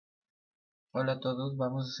Hola a todos,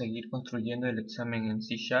 vamos a seguir construyendo el examen en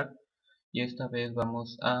C# y esta vez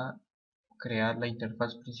vamos a crear la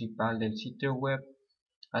interfaz principal del sitio web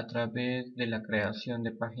a través de la creación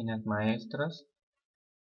de páginas maestras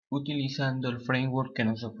utilizando el framework que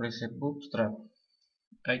nos ofrece Bootstrap.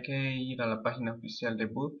 Hay que ir a la página oficial de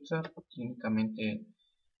Bootstrap y únicamente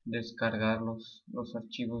descargar los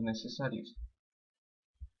archivos necesarios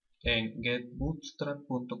en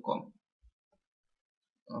getbootstrap.com.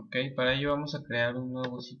 Ok, para ello vamos a crear un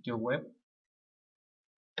nuevo sitio web,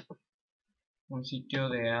 un sitio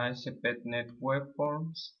de ASP.NET Web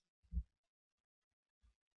Forms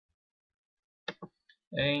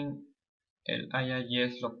en el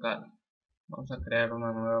IIS local. Vamos a crear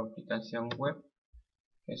una nueva aplicación web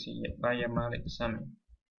que se va a llamar examen.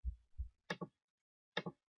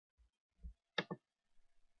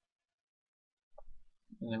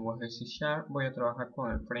 En el lenguaje C# voy a trabajar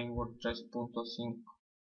con el framework 3.5.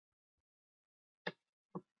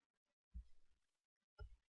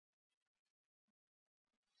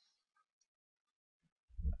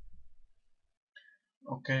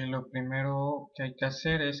 Ok, lo primero que hay que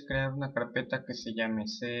hacer es crear una carpeta que se llame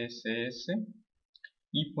CSS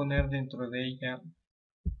y poner dentro de ella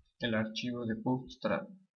el archivo de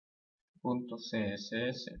bootstrap.css.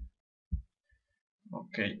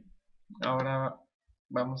 Ok, ahora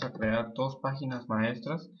vamos a crear dos páginas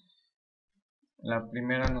maestras. La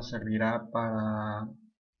primera nos servirá para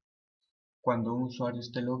cuando un usuario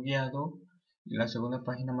esté logueado y la segunda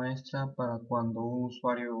página maestra para cuando un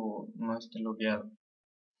usuario no esté logueado.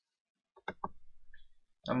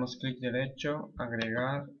 Damos clic derecho,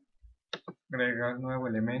 agregar nuevo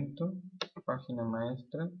elemento, página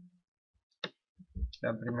maestra.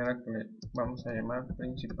 La primera que vamos a llamar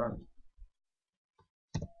principal.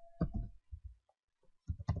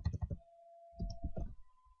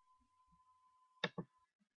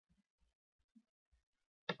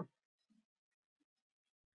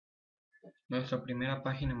 Nuestra primera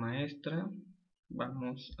página maestra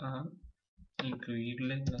vamos a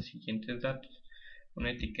incluirle los siguientes datos: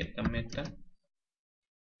 una etiqueta meta,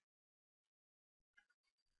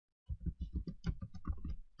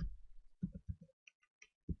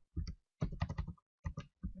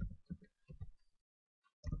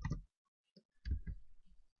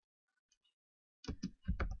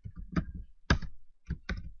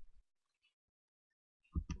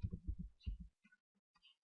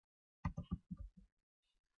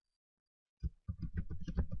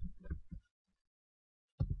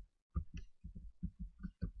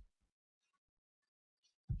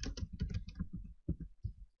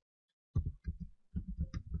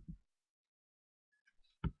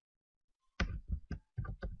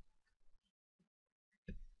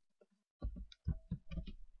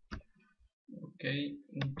 ok,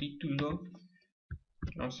 un título,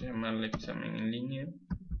 vamos a llamarle examen en línea,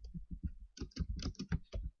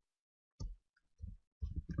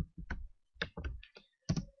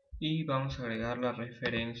 y vamos a agregar la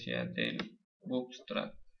referencia del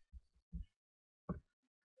Bootstrap.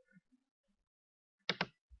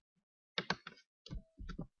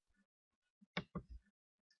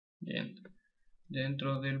 Bien,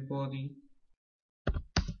 dentro del body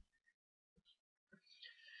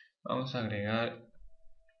vamos a agregar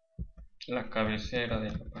la cabecera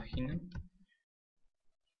de la página.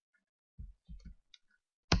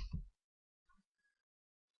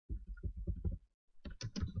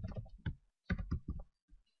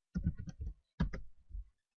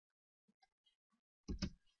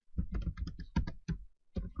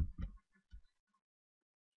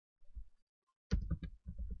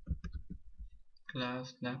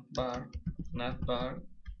 Class navbar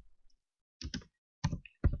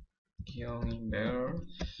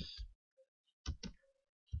inverse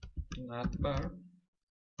navbar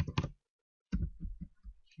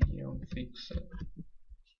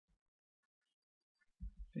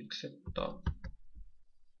fixed top.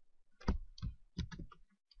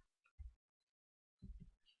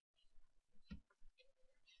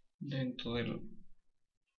 Dentro del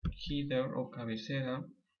header o cabecera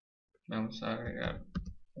vamos a agregar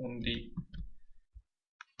un div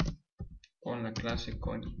con la clase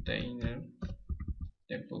container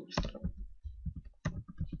de Bootstrap.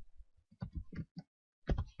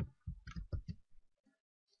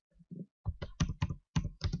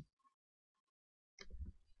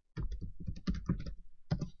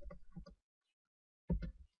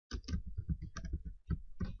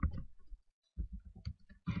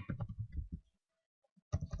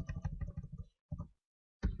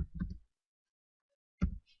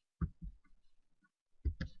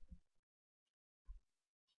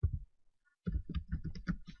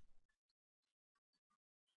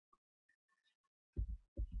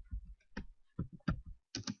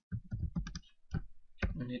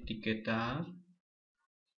 etiquetar,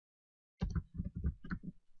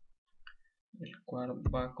 el cual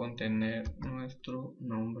va a contener nuestro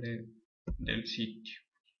nombre del sitio.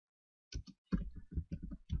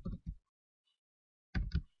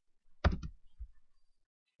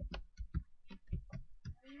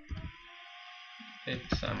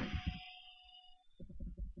 Examen.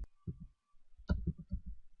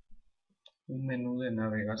 Un menú de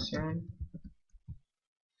navegación.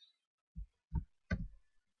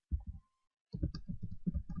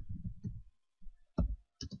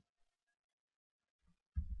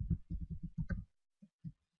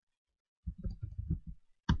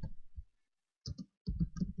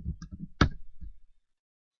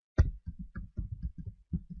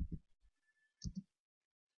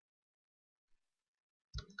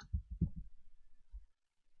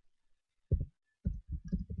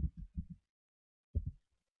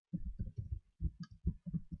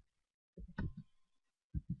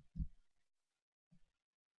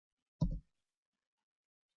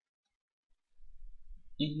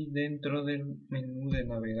 Y dentro del menú de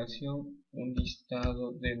navegación un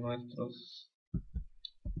listado de nuestros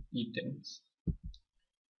ítems.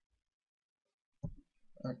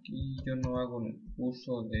 Aquí yo no hago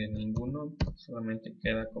uso de ninguno, solamente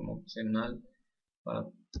queda como opcional para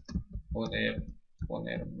poder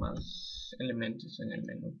poner más elementos en el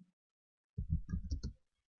menú.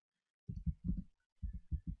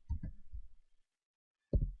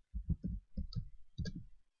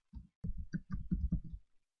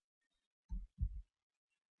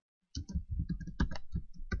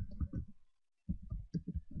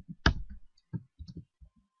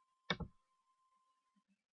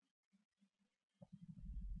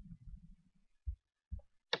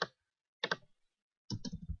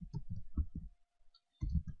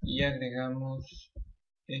 Y agregamos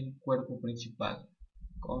el cuerpo principal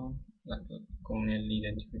con el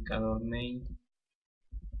identificador main.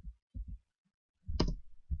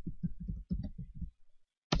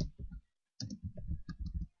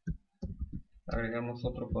 Agregamos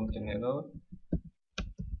otro contenedor.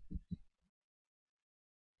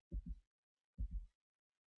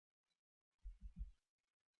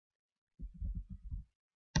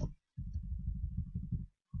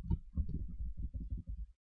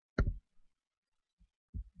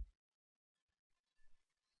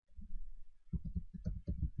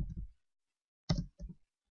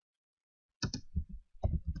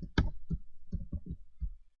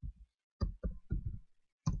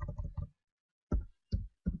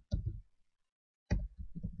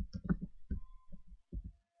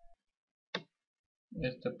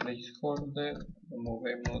 Este placeholder lo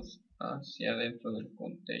movemos hacia dentro del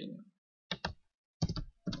container.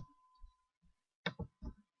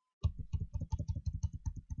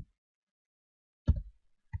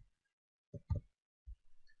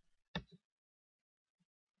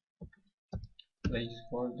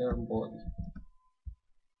 Placeholder body.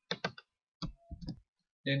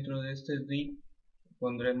 Dentro de este div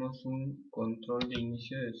pondremos un control de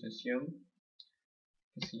inicio de sesión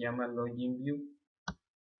que se llama login view.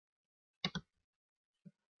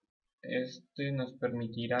 Este nos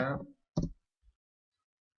permitirá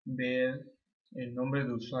ver el nombre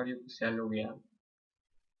de usuario que se ha logueado.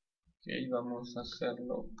 Ok, vamos a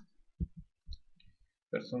hacerlo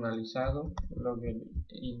personalizado,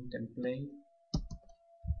 login template,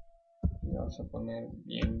 y vamos a poner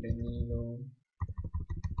bienvenido.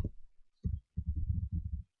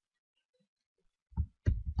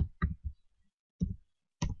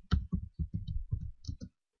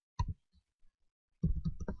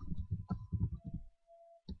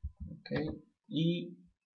 Okay. Y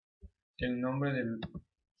el nombre del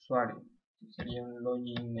usuario, que sería un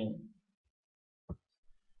login name.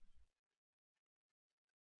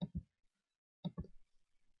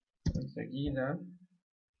 Enseguida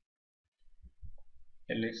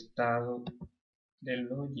el estado del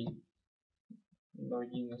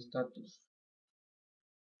login status,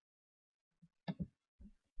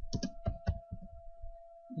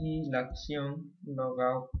 y la acción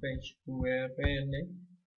logout page URL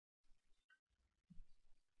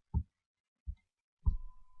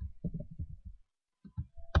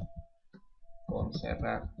con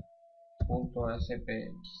cerrar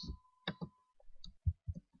 .aspx.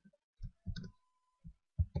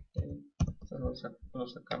 Esto lo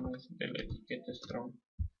sacamos de la etiqueta strong.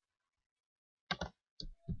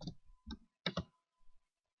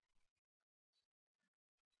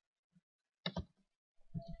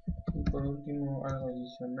 Y por último, algo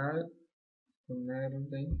adicional,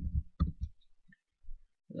 ponerle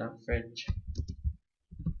la fecha.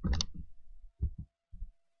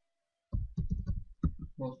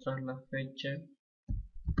 Mostrar la fecha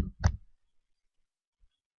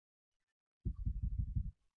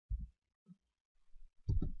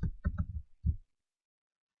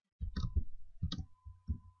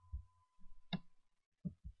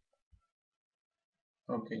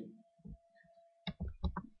Ok,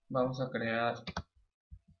 vamos a crear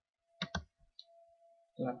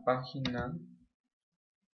la página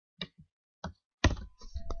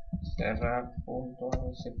cerrar.aspx.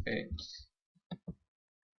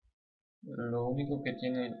 Lo único que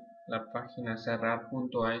tiene la página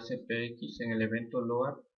cerrar.aspx en el evento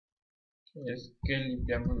load es que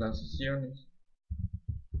limpiamos las sesiones.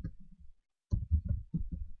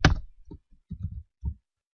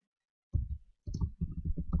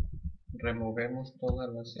 Removemos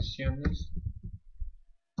todas las sesiones .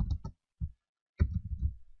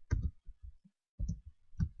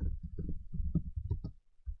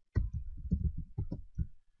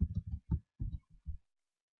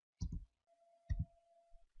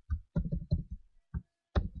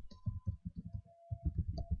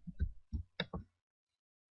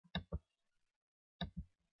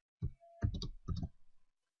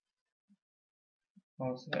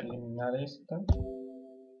 Vamos a eliminar esta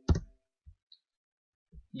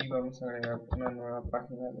y vamos a agregar una nueva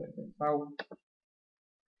página de default.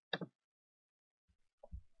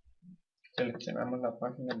 Seleccionamos la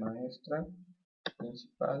página maestra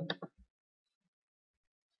principal .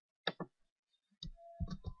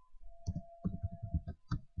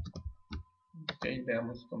 Ok,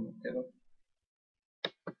 veamos cómo quedó.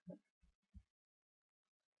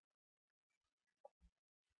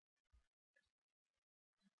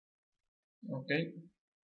 Ok,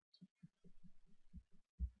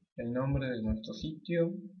 el nombre de nuestro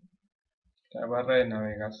sitio, la barra de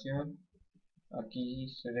navegación. Aquí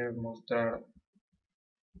se debe mostrar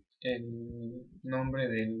el nombre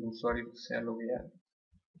del usuario que se ha logueado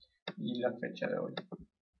y la fecha de hoy.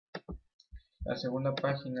 La segunda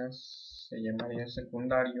página se llamaría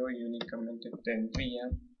secundario y únicamente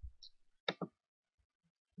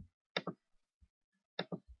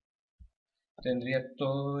tendría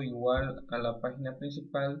todo igual a la página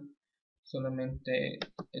principal, solamente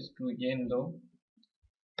excluyendo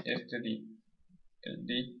este div, el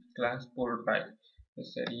div class pull right, que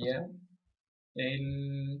sería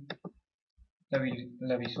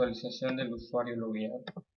la visualización del usuario logueado.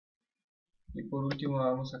 Y por último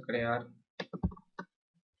vamos a crear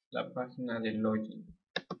la página de login.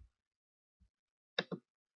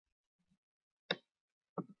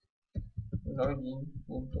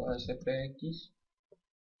 Login.aspx.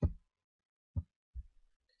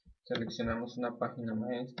 Seleccionamos una página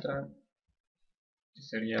maestra que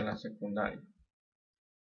sería la secundaria.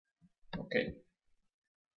 Ok.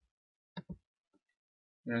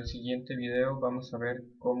 En el siguiente video vamos a ver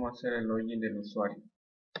cómo hacer el login del usuario.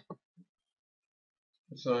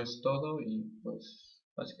 Eso es todo y pues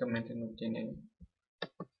básicamente no tiene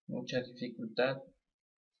mucha dificultad,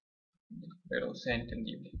 pero sea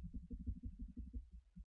entendible.